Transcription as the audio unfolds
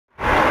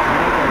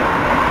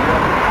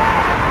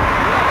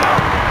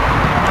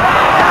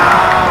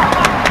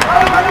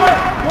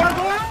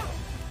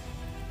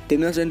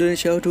Timnas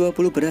Indonesia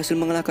U20 berhasil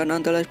mengalahkan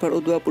Antalyaspor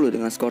U20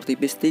 dengan skor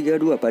tipis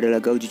 3-2 pada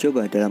laga uji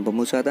coba dalam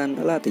pemusatan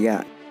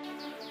latihan.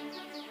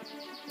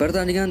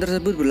 Pertandingan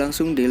tersebut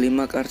berlangsung di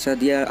Limak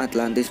Arcadia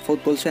Atlantis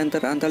Football Center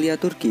Antalya,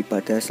 Turki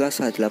pada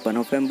Selasa 8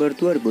 November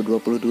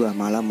 2022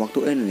 malam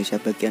waktu Indonesia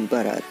bagian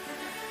Barat.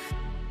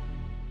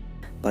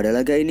 Pada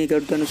laga ini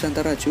Garuda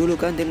Nusantara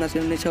julukan Timnas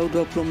Indonesia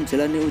U20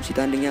 menjalani uji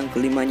tanding yang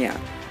kelimanya,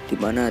 di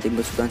mana tim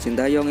besutan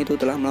Sintayong itu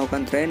telah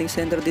melakukan training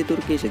center di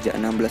Turki sejak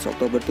 16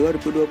 Oktober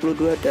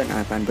 2022 dan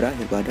akan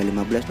berakhir pada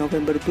 15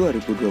 November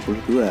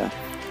 2022.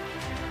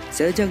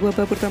 Sejak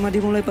babak pertama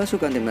dimulai,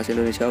 pasukan Timnas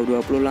Indonesia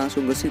U20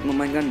 langsung gesit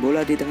memainkan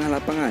bola di tengah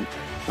lapangan.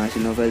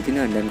 Marcelino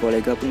Keluar dan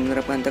kolega pun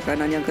menerapkan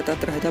tekanan yang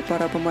ketat terhadap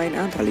para pemain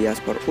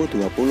Antalyaspor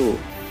U20.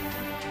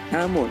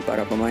 Namun,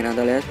 para pemain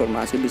Antalyaspor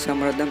masih bisa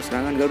meredam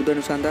serangan Garuda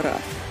Nusantara.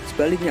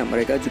 Sebaliknya,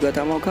 mereka juga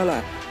tak mau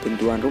kalah. Tim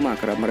tuan rumah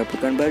kerap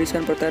merebutkan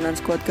barisan pertahanan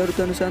skuad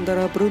Garuda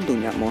Nusantara.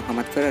 Beruntungnya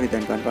Muhammad Ferrari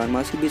dan kawan-kawan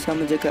masih bisa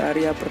menjaga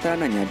area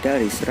pertahanannya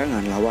dari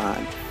serangan lawan.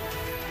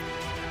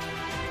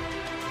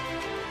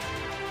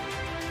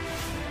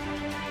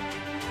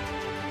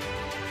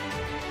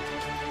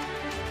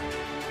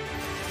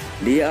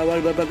 Di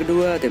awal babak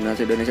kedua, Timnas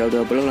Indonesia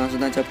U20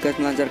 langsung tancap gas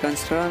melancarkan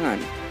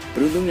serangan.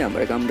 Beruntungnya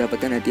mereka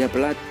mendapatkan hadiah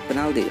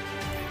penalti.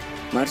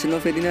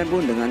 Marcelino Keluar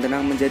pun dengan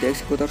tenang menjadi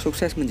eksekutor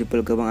sukses menjebol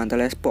gawang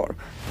Antalyaspor.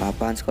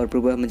 Papan skor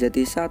berubah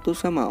menjadi 1-1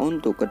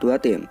 untuk kedua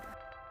tim.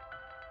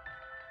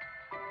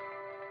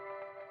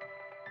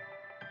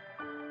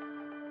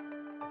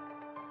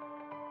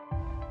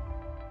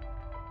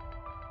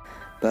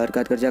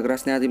 Berkat kerja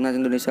kerasnya, Timnas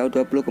Indonesia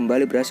U20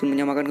 kembali berhasil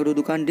menyamakan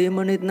kedudukan di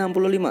menit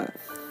 65.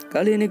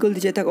 Kali ini gol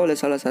dicetak oleh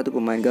salah satu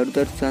pemain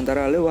Garuda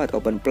Nusantara lewat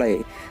open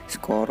play.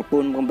 Skor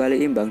pun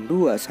kembali imbang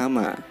 2-2.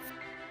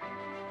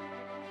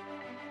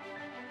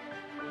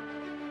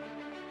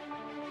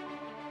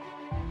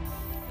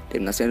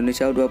 Timnas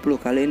Indonesia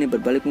U20 kali ini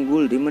berbalik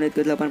unggul di menit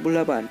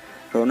ke-88.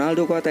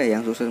 Ronaldo Kuate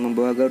yang sukses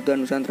membawa Garuda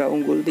Nusantara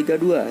unggul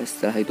 3-2.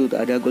 Setelah itu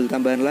tak ada gol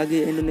tambahan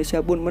lagi,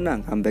 Indonesia pun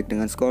menang comeback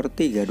dengan skor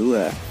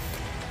 3-2.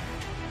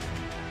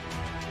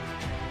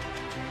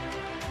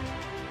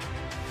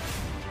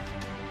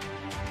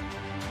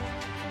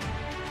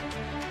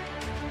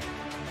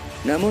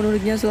 Namun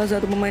uniknya salah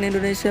satu pemain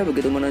Indonesia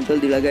begitu menonjol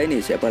di laga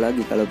ini, siapa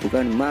lagi kalau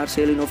bukan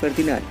Marcelino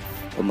Keluar.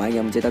 Pemain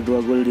yang mencetak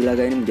 2 gol di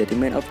laga ini menjadi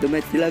man of the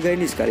match di laga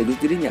ini, sekaligus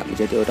dirinya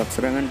menjadi otak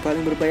serangan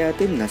paling berbahaya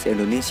Timnas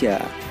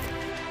Indonesia.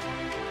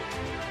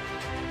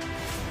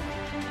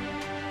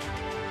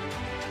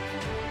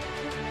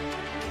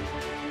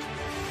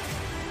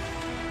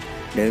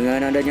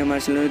 Dengan adanya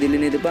Marcelino di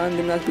lini depan,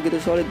 Timnas begitu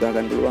solid,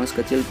 bahkan peluang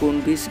sekecil pun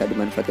bisa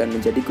dimanfaatkan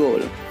menjadi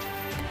gol.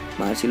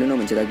 Marcelino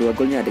mencetak 2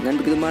 golnya dengan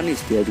begitu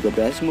manis. Dia juga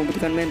berhasil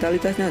membuktikan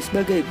mentalitasnya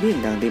sebagai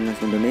bintang Timnas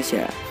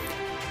Indonesia.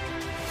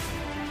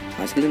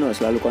 Marcelino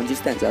selalu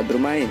konsisten saat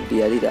bermain.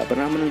 Dia tidak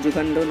pernah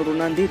menunjukkan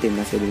penurunan di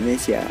Timnas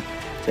Indonesia.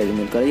 Jadi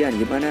menurut kalian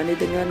gimana nih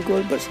dengan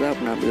gol berserta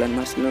penampilan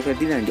Marcelino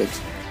Keluar, guys?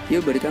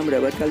 Yuk berikan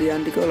pendapat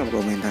kalian di kolom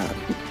komentar.